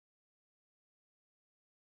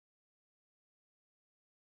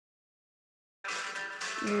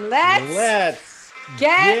Let's Let's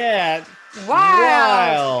get get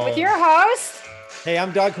wild with wild. your host, Hey,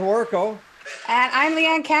 I'm Doug Howorko. and I'm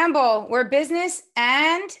Leanne Campbell. We're business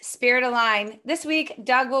and spirit aligned. This week,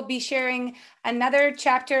 Doug will be sharing another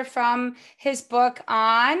chapter from his book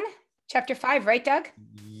on chapter 5, right, Doug?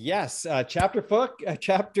 Yes, chapter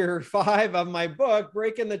 5 of my book,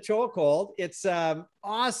 Breaking the Chokehold. It's an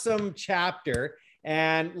awesome chapter.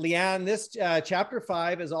 And Leanne, this chapter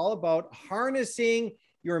 5 is all about harnessing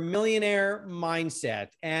your millionaire mindset.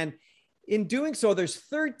 And in doing so, there's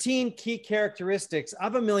 13 key characteristics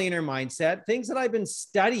of a millionaire mindset, things that I've been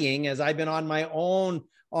studying as I've been on my own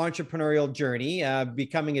entrepreneurial journey,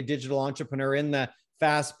 becoming a digital entrepreneur in the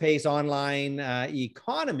fast-paced online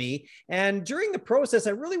economy. And during the process,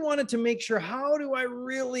 I really wanted to make sure, how do I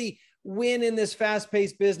really win in this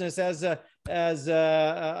fast-paced business as I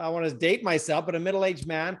want to date myself, but a middle-aged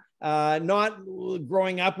man, not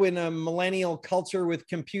growing up in a millennial culture with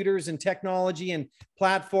computers and technology and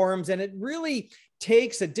platforms. And it really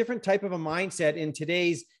takes a different type of a mindset in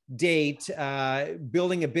today's date,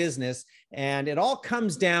 building a business. And it all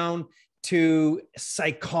comes down to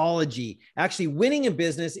psychology. Actually, winning a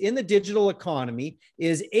business in the digital economy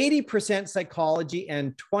is 80% psychology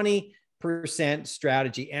and 20%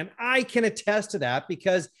 strategy. And I can attest to that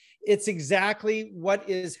because it's exactly what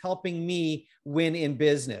is helping me win in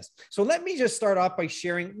business. So let me just start off by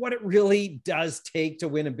sharing what it really does take to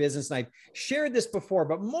win a business. And I've shared this before,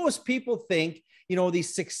 but most people think,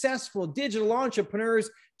 these successful digital entrepreneurs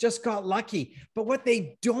just got lucky. But what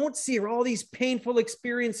they don't see are all these painful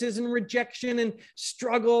experiences and rejection and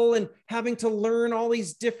struggle and having to learn all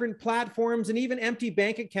these different platforms and even empty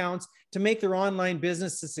bank accounts to make their online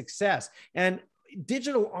business a success. And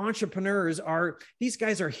digital entrepreneurs these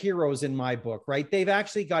guys are heroes in my book, right? They've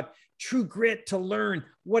actually got true grit to learn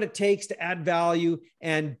what it takes to add value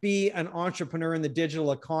and be an entrepreneur in the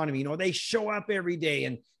digital economy. They show up every day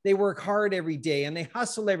and they work hard every day and they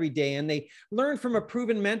hustle every day and they learn from a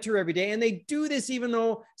proven mentor every day. And they do this even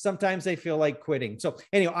though sometimes they feel like quitting. So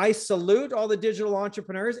anyway, I salute all the digital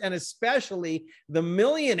entrepreneurs and especially the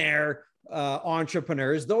millionaire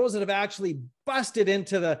entrepreneurs, those that have actually busted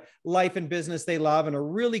into the life and business they love and are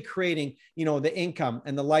really creating, the income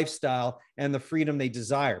and the lifestyle and the freedom they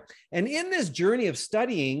desire. And in this journey of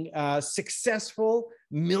studying successful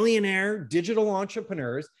millionaire digital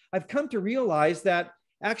entrepreneurs, I've come to realize that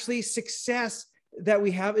actually success that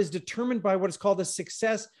we have is determined by what is called a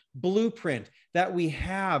success blueprint that we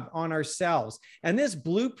have on ourselves. And this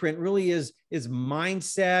blueprint really is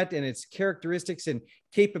mindset and its characteristics and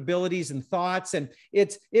capabilities and thoughts. And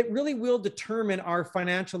it really will determine our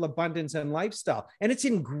financial abundance and lifestyle. And it's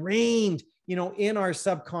ingrained, in our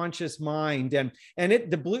subconscious mind. And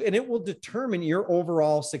it will determine your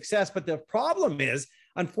overall success. But the problem is,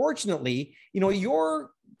 unfortunately,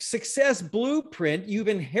 your success blueprint, you've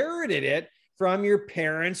inherited it from your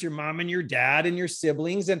parents, your mom and your dad and your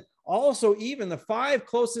siblings, and also even the 5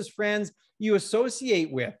 closest friends you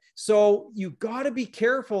associate with. So you got to be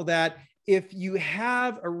careful that if you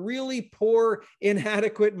have a really poor,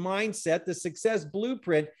 inadequate mindset, the success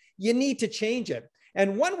blueprint, you need to change it.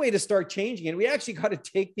 And one way to start changing it, we actually got to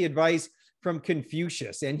take the advice from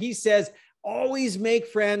Confucius. And he says, always make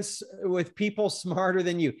friends with people smarter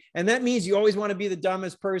than you. And that means you always want to be the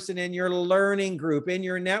dumbest person in your learning group, in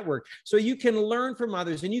your network, so you can learn from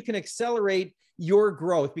others and you can accelerate your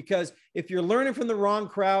growth. Because if you're learning from the wrong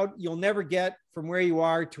crowd, you'll never get from where you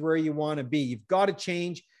are to where you want to be. You've got to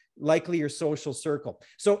change likely your social circle.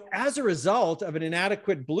 So as a result of an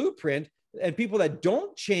inadequate blueprint and people that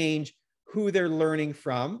don't change who they're learning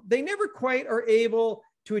from, they never quite are able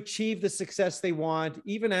to achieve the success they want,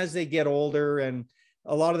 even as they get older. And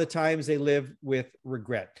a lot of the times they live with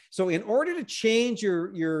regret. So in order to change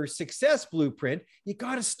your success blueprint, you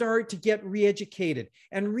got to start to get re-educated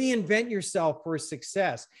and reinvent yourself for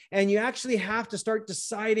success. And you actually have to start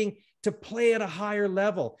deciding to play at a higher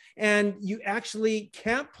level. And you actually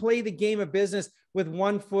can't play the game of business with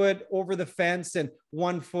one foot over the fence and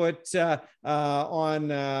one foot on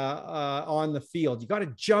the field. You got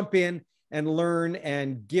to jump in and learn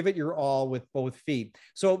and give it your all with both feet.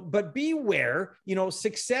 So, but beware,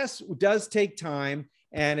 success does take time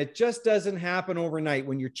and it just doesn't happen overnight.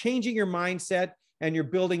 When you're changing your mindset and you're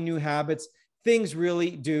building new habits, things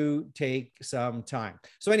really do take some time.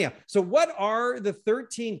 So anyhow, so what are the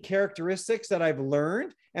 13 characteristics that I've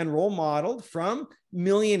learned and role modeled from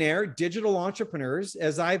millionaire digital entrepreneurs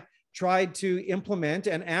as I've tried to implement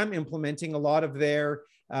and am implementing a lot of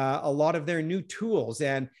their new tools.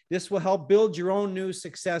 And this will help build your own new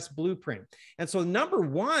success blueprint. And so number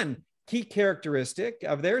one key characteristic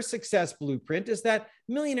of their success blueprint is that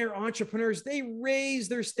millionaire entrepreneurs, they raise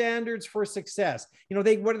their standards for success.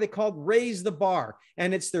 What are they called? Raise the bar.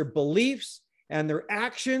 And it's their beliefs and their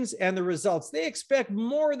actions and the results. They expect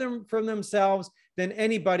more from themselves than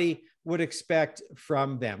anybody would expect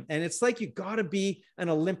from them. And it's like, you got to be an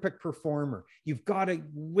Olympic performer. You've got to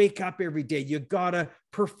wake up every day. You got to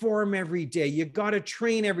perform every day. You got to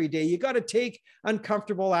train every day. You got to take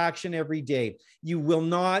uncomfortable action every day. You will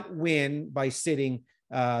not win by sitting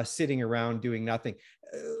around doing nothing.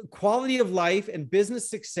 Quality of life and business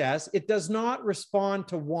success, it does not respond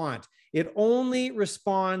to want. It only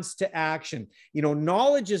responds to action.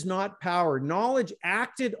 Knowledge is not power. Knowledge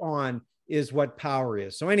acted on is what power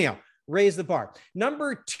is. So anyhow, raise the bar.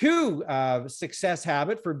 Number 2 success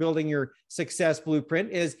habit for building your success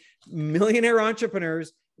blueprint is millionaire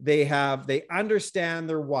entrepreneurs. They understand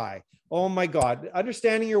their why. Oh my God,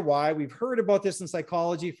 understanding your why. We've heard about this in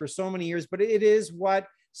psychology for so many years, but it is what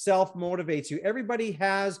self-motivates you. Everybody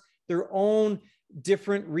has their own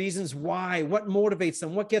different reasons why, what motivates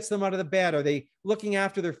them, what gets them out of the bed. Are they looking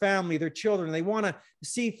after their family, their children? They want to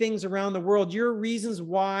see things around the world. Your reasons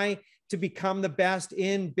why to become the best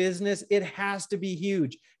in business, it has to be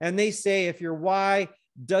huge. And they say, if your why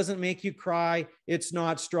doesn't make you cry, it's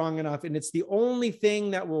not strong enough. And it's the only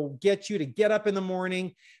thing that will get you to get up in the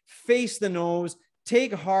morning, face the nose,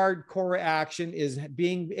 take hardcore action, is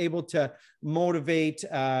being able to motivate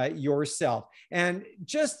yourself. And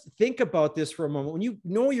just think about this for a moment. When you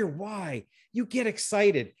know your why, you get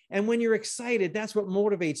excited. And when you're excited, that's what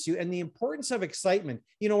motivates you. And the importance of excitement,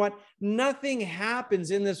 you know what? Nothing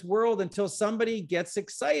happens in this world until somebody gets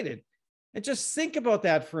excited. And just think about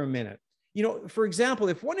that for a minute. For example,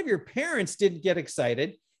 if one of your parents didn't get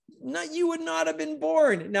excited, you would not have been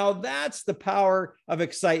born. Now that's the power of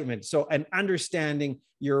excitement. So, and understanding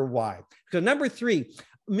your why. So number 3,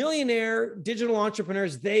 millionaire digital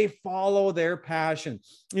entrepreneurs, they follow their passion.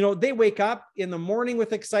 They wake up in the morning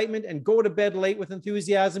with excitement and go to bed late with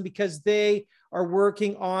enthusiasm because they are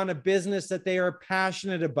working on a business that they are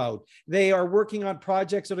passionate about. They are working on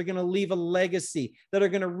projects that are going to leave a legacy, that are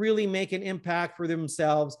going to really make an impact for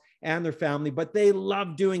themselves and their family, but they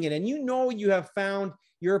love doing it. And you have found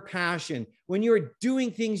your passion when you're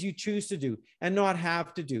doing things you choose to do and not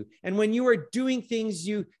have to do. And when you are doing things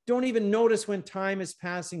you don't even notice when time is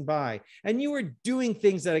passing by. And you are doing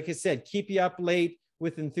things that, like I said, keep you up late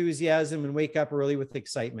with enthusiasm and wake up early with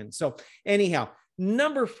excitement. So anyhow,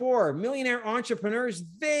 number 4, millionaire entrepreneurs,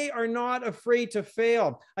 they are not afraid to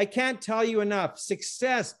fail. I can't tell you enough.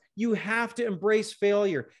 Success, you have to embrace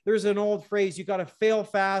failure. There's an old phrase, you got to fail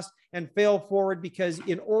fast and fail forward, because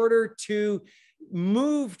in order to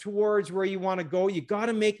move towards where you want to go, you got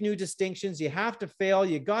to make new distinctions. You have to fail.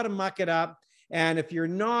 You got to muck it up. And if you're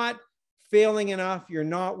not failing enough, you're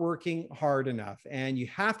not working hard enough. And you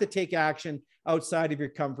have to take action outside of your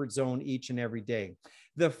comfort zone each and every day.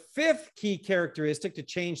 The 5th key characteristic to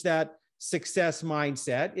change that success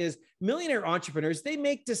mindset is millionaire entrepreneurs, they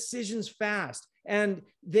make decisions fast and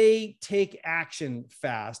they take action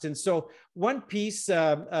fast. And so one piece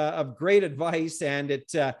of great advice, and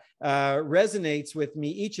it resonates with me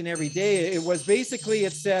each and every day,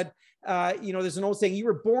 it said, there's an old saying, you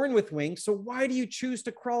were born with wings, so why do you choose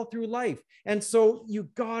to crawl through life? And so you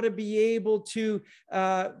got to be able to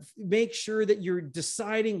make sure that you're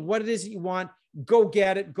deciding what it is that you want, go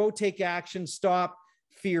get it, go take action, stop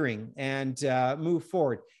fearing, and move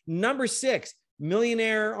forward. Number 6,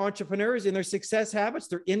 millionaire entrepreneurs in their success habits,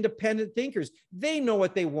 they're independent thinkers. They know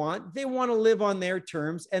what they want. They want to live on their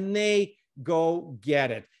terms, and they go get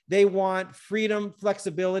it. They want freedom,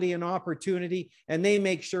 flexibility, and opportunity, and they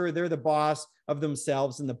make sure they're the boss of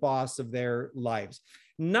themselves and the boss of their lives.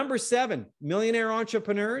 Number 7, millionaire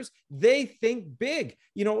entrepreneurs, they think big.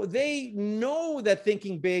 They know that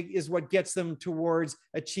thinking big is what gets them towards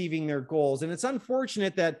achieving their goals. And it's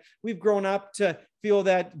unfortunate that we've grown up to feel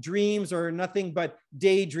that dreams are nothing but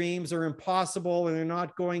daydreams, are impossible, and they're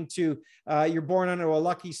not going to, you're born under a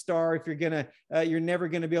lucky star if you're never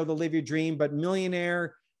going to be able to live your dream. But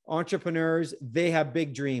millionaire entrepreneurs, they have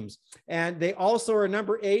big dreams. And they also are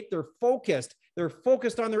number 8, they're focused. They're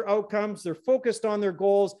focused on their outcomes, they're focused on their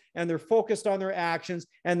goals, and they're focused on their actions.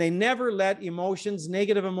 And they never let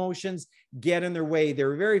negative emotions get in their way.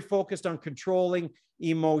 They're very focused on controlling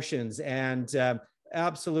emotions, and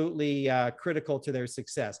absolutely critical to their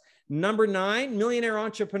success. Number 9, millionaire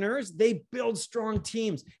entrepreneurs, they build strong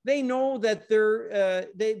teams. They know that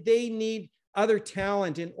they need other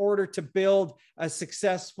talent in order to build a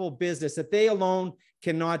successful business, that they alone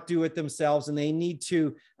cannot do it themselves, and they need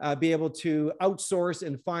to be able to outsource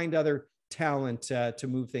and find other talent to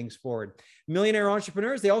move things forward. Millionaire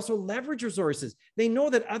entrepreneurs, they also leverage resources. They know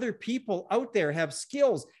that other people out there have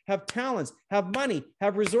skills, have talents, have money,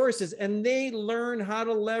 have resources, and they learn how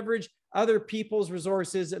to leverage other people's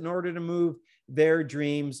resources in order to move their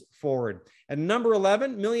dreams forward. And number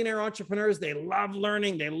 11, millionaire entrepreneurs, they love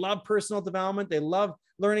learning. They love personal development. They love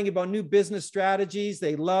learning about new business strategies.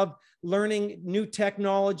 They love learning new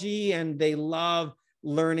technology, and they love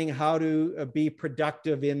learning how to be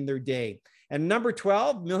productive in their day. And number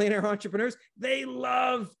 12, millionaire entrepreneurs, they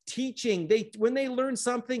love teaching. When they learn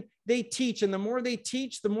something, they teach. And the more they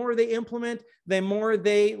teach, the more they implement, the more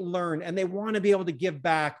they learn. And they want to be able to give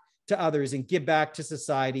back to others and give back to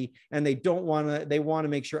society. And they want to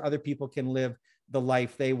make sure other people can live the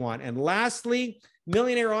life they want. And lastly,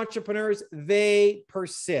 millionaire entrepreneurs, they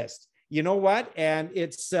persist. You know what? And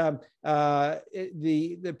it's the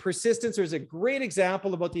persistence. There's a great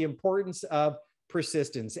example about the importance of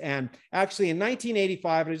persistence. And actually in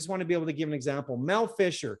 1985, I just want to be able to give an example. Mel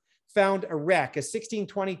Fisher found a wreck, a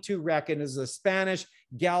 1622 wreck, and is a Spanish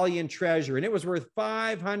galleon treasure. And it was worth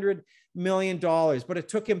 $500 million, but it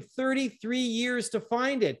took him 33 years to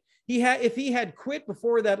find it. If he had quit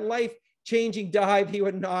before that life-changing dive, he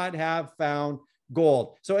would not have found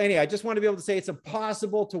gold. So anyway, I just want to be able to say it's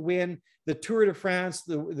impossible to win the Tour de France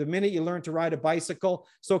the minute you learn to ride a bicycle.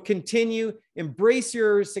 So continue, embrace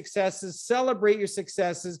your successes, celebrate your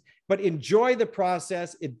successes, but enjoy the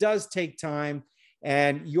process. It does take time.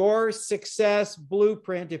 And your success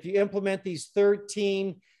blueprint, if you implement these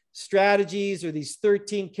 13 strategies or these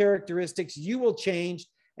 13 characteristics, you will change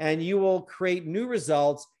and you will create new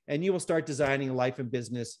results, and you will start designing a life and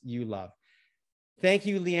business you love. Thank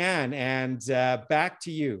you, Leanne, and back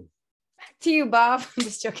to you. Back to you, Bob. I'm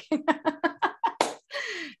just joking.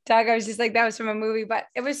 Doug, I was just like, that was from a movie, but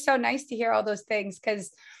it was so nice to hear all those things,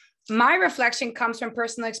 because my reflection comes from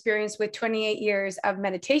personal experience with 28 years of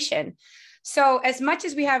meditation. So as much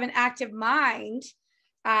as we have an active mind,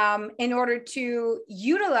 in order to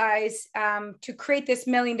utilize, to create this $1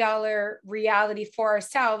 million reality for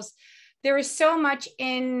ourselves, there is so much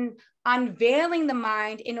in unveiling the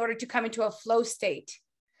mind in order to come into a flow state.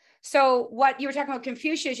 So what you were talking about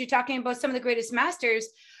Confucius, you're talking about some of the greatest masters.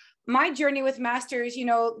 My journey with masters,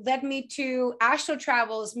 led me to astral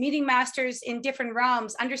travels, meeting masters in different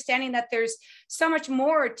realms, understanding that there's so much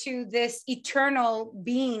more to this eternal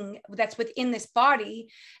being that's within this body,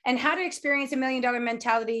 and how to experience $1 million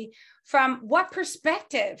mentality from what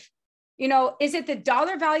perspective. Is it the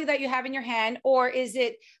dollar value that you have in your hand, or is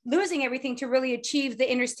it losing everything to really achieve the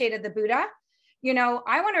inner state of the Buddha?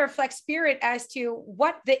 I want to reflect spirit as to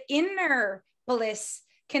what the inner bliss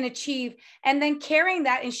can achieve, and then carrying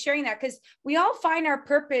that and sharing that, because we all find our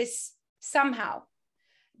purpose somehow,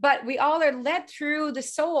 but we all are led through the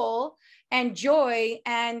soul and joy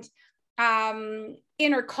and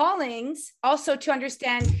inner callings, also to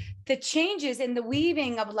understand the changes in the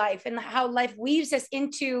weaving of life and how life weaves us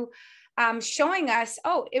into showing us,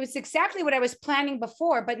 oh, it was exactly what I was planning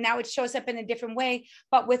before, but now it shows up in a different way,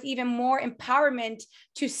 but with even more empowerment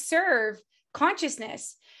to serve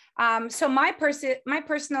consciousness. So my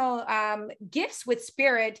personal gifts with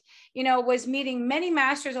spirit, was meeting many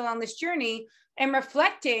masters along this journey and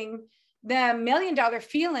reflecting the $1 million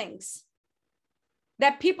feelings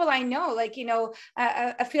that people I know, like,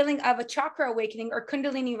 a feeling of a chakra awakening or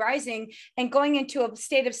Kundalini rising and going into a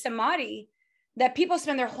state of samadhi that people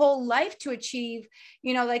spend their whole life to achieve,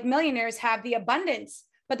 like millionaires have the abundance,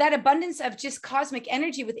 but that abundance of just cosmic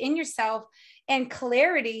energy within yourself and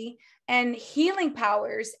clarity and healing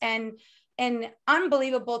powers and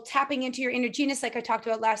unbelievable tapping into your inner genius, like I talked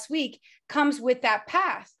about last week, comes with that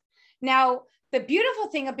path. Now, the beautiful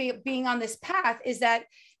thing of being on this path is that,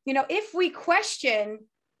 if we question,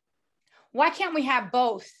 why can't we have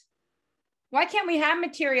both? Why can't we have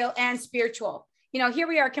material and spiritual? Here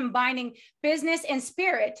we are combining business and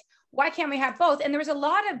spirit. Why can't we have both? And there was a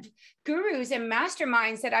lot of gurus and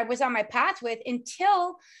masterminds that I was on my path with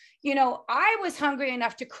until, I was hungry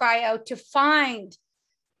enough to cry out to find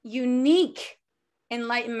unique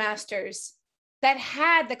enlightened masters that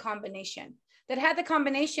had the combination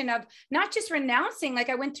of not just renouncing, like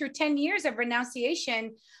I went through 10 years of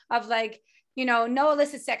renunciation of no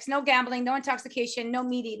illicit sex, no gambling, no intoxication, no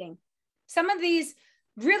meat eating. Some of these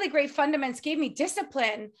really great fundamentals gave me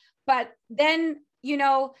discipline, but then,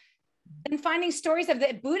 and finding stories of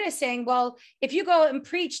the Buddha saying, well, if you go and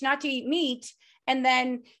preach not to eat meat, and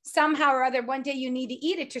then somehow or other, one day you need to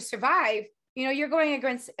eat it to survive, you're going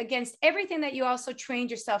against everything that you also trained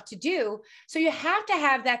yourself to do. So you have to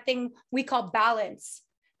have that thing we call balance.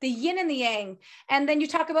 the yin and the yang. And then you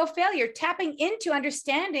talk about failure, tapping into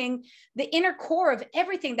understanding the inner core of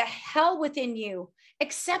everything, the hell within you,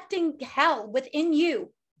 accepting hell within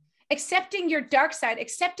you, accepting your dark side,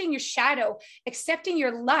 accepting your shadow, accepting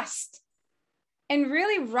your lust, and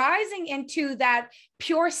really rising into that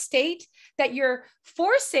pure state that you're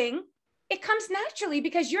forcing. It comes naturally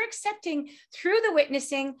because you're accepting through the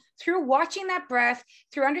witnessing, through watching that breath,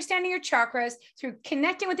 through understanding your chakras, through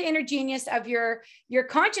connecting with the inner genius of your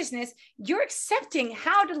consciousness. You're accepting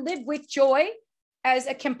how to live with joy as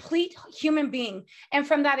a complete human being. And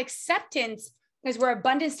from that acceptance is where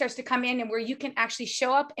abundance starts to come in and where you can actually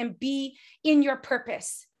show up and be in your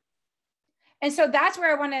purpose. And so that's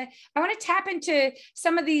where I want to tap into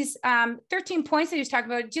some of these 13 points that he was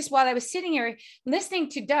talking about just while I was sitting here listening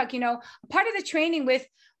to Doug. You know, part of the training with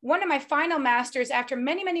one of my final masters after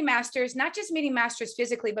many, many masters, not just meeting masters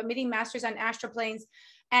physically, but meeting masters on astral planes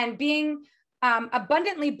and being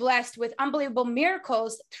abundantly blessed with unbelievable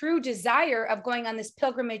miracles through desire of going on this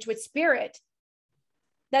pilgrimage with spirit,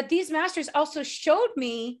 that these masters also showed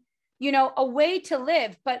me, you know, a way to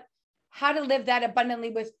live, but how to live that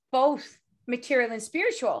abundantly with both material and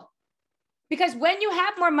spiritual. Because when you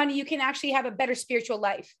have more money, you can actually have a better spiritual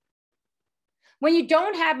life. When you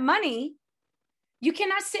don't have money, you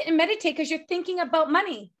cannot sit and meditate because you're thinking about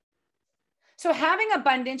money. So having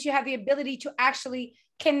abundance, you have the ability to actually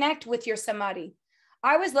connect with your samadhi.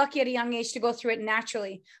 I was lucky at a young age to go through it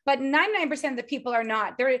naturally, but 99% of the people are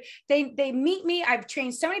not. They meet me. I've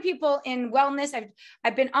trained so many people in wellness.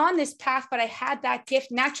 I've been on this path, but I had that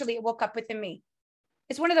gift naturally. It woke up within me.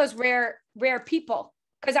 It's one of those rare people,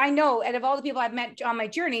 because I know out of all the people I've met on my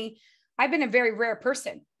journey, I've been a very rare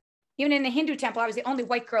person. Even in the Hindu temple, I was the only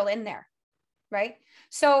white girl in there, right?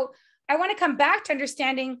 So I want to come back to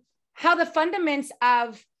understanding how the fundamentals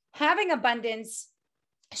of having abundance,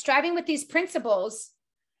 striving with these principles,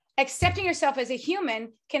 accepting yourself as a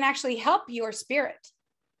human can actually help your spirit,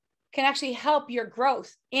 can actually help your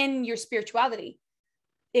growth in your spirituality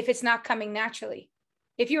if it's not coming naturally.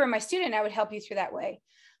 If you were my student, I would help you through that way.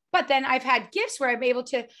 But then I've had gifts where I'm able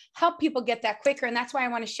to help people get that quicker. And that's why I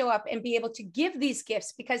want to show up and be able to give these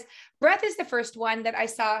gifts, because breath is the first one that I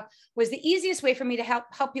saw was the easiest way for me to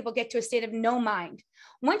help people get to a state of no mind.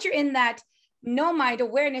 Once you're in that no mind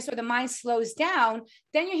awareness, or the mind slows down,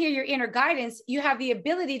 then you hear your inner guidance. You have the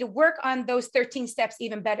ability to work on those 13 steps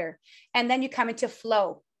even better. And then you come into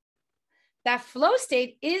flow. That flow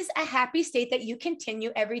state is a happy state that you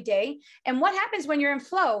continue every day. And what happens when you're in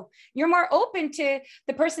flow? You're more open to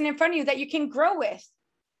the person in front of you that you can grow with.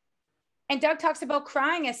 And Doug talks about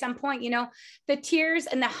crying at some point, you know, the tears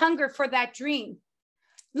and the hunger for that dream.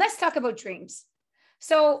 Let's talk about dreams.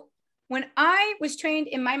 So when I was trained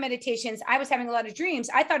in my meditations, I was having a lot of dreams.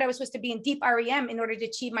 I thought I was supposed to be in deep REM in order to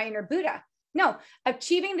achieve my inner Buddha. No,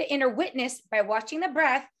 achieving the inner witness by watching the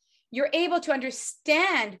breath, you're able to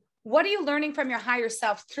understand what are you learning from your higher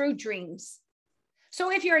self through dreams.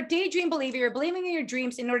 So if you're a daydream believer, you're believing in your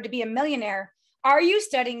dreams in order to be a millionaire, are you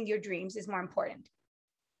studying your dreams is more important.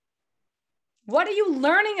 What are you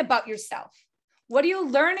learning about yourself? What are you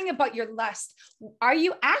learning about your lust? Are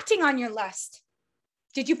you acting on your lust?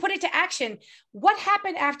 Did you put it to action? What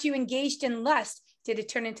happened after you engaged in lust? Did it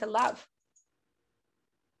turn into love?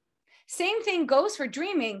 Same thing goes for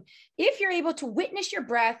dreaming. If you're able to witness your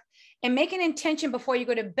breath and make an intention before you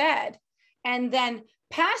go to bed, and then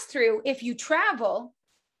pass through, if you travel,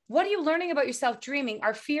 what are you learning about yourself dreaming?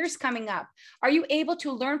 Are fears coming up? Are you able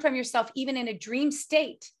to learn from yourself even in a dream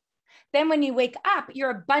state? Then when you wake up, you're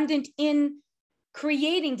abundant in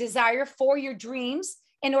creating desire for your dreams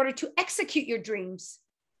in order to execute your dreams.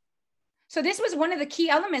 So this was one of the key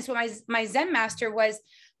elements when my Zen master was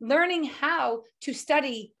learning how to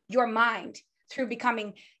study your mind through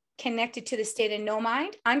becoming connected to the state of no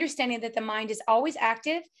mind, understanding that the mind is always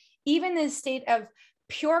active, even in the state of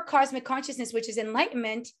pure cosmic consciousness, which is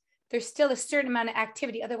enlightenment, there's still a certain amount of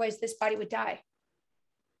activity. Otherwise, this body would die.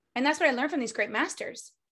 And that's what I learned from these great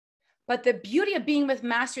masters. But the beauty of being with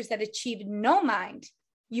masters that achieve no mind,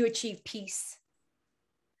 you achieve peace.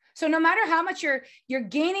 So no matter how much you're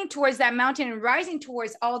gaining towards that mountain and rising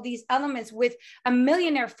towards all these elements with a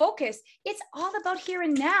millionaire focus, it's all about here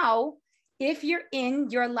and now. If you're in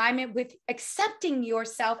your alignment with accepting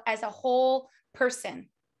yourself as a whole person,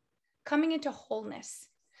 coming into wholeness.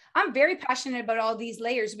 I'm very passionate about all these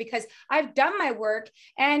layers because I've done my work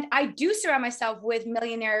and I do surround myself with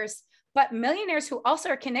millionaires, but millionaires who also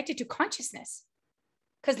are connected to consciousness.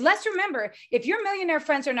 Because let's remember, if your millionaire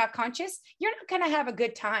friends are not conscious, you're not going to have a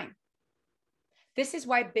good time. This is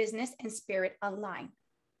why business and spirit align.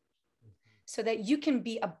 so that you can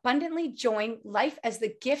be abundantly enjoying life as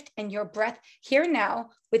the gift and your breath here now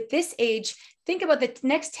with this age. Think about the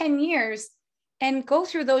next 10 years and go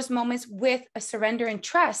through those moments with a surrender and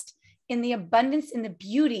trust in the abundance and the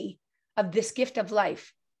beauty of this gift of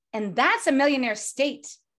life. And that's a millionaire state.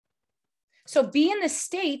 So being in the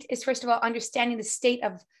state is, first of all, understanding the state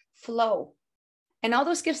of flow and all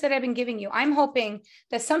those gifts that I've been giving you. I'm hoping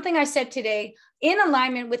that something I said today in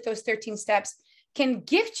alignment with those 13 steps can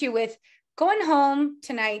gift you with going home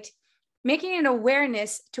tonight, making an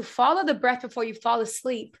awareness to follow the breath before you fall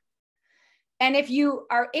asleep. And if you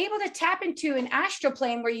are able to tap into an astral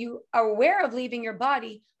plane where you are aware of leaving your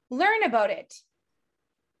body, learn about it.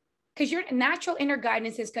 Because your natural inner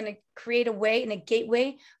guidance is going to create a way and a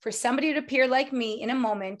gateway for somebody to appear like me in a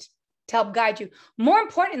moment to help guide you. More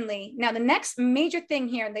importantly, now the next major thing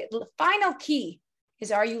here, the final key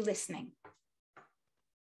is, are you listening?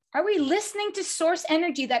 Are we listening to source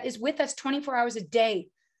energy that is with us 24 hours a day?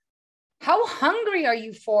 How hungry are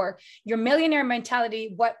you for your millionaire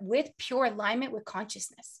mentality, what with pure alignment with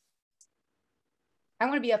consciousness? I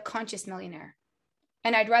want to be a conscious millionaire.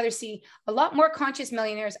 And I'd rather see a lot more conscious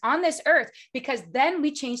millionaires on this earth, because then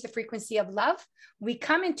we change the frequency of love. We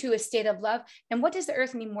come into a state of love. And what does the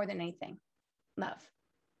earth need more than anything? Love.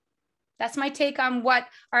 That's my take on what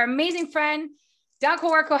our amazing friend,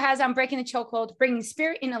 Howorko, has on Breaking the Chokehold, bringing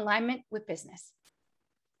spirit in alignment with business.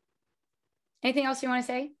 Anything else you want to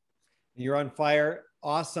say? You're on fire.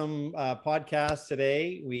 Awesome podcast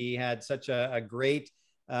today. We had such a great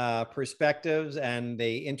perspectives, and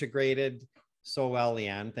they integrated so well.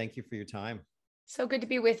 Leanne, thank you for your time. So good to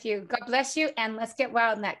be with you. God bless you. And let's get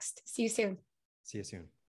wild next. See you soon. See you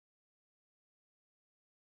soon.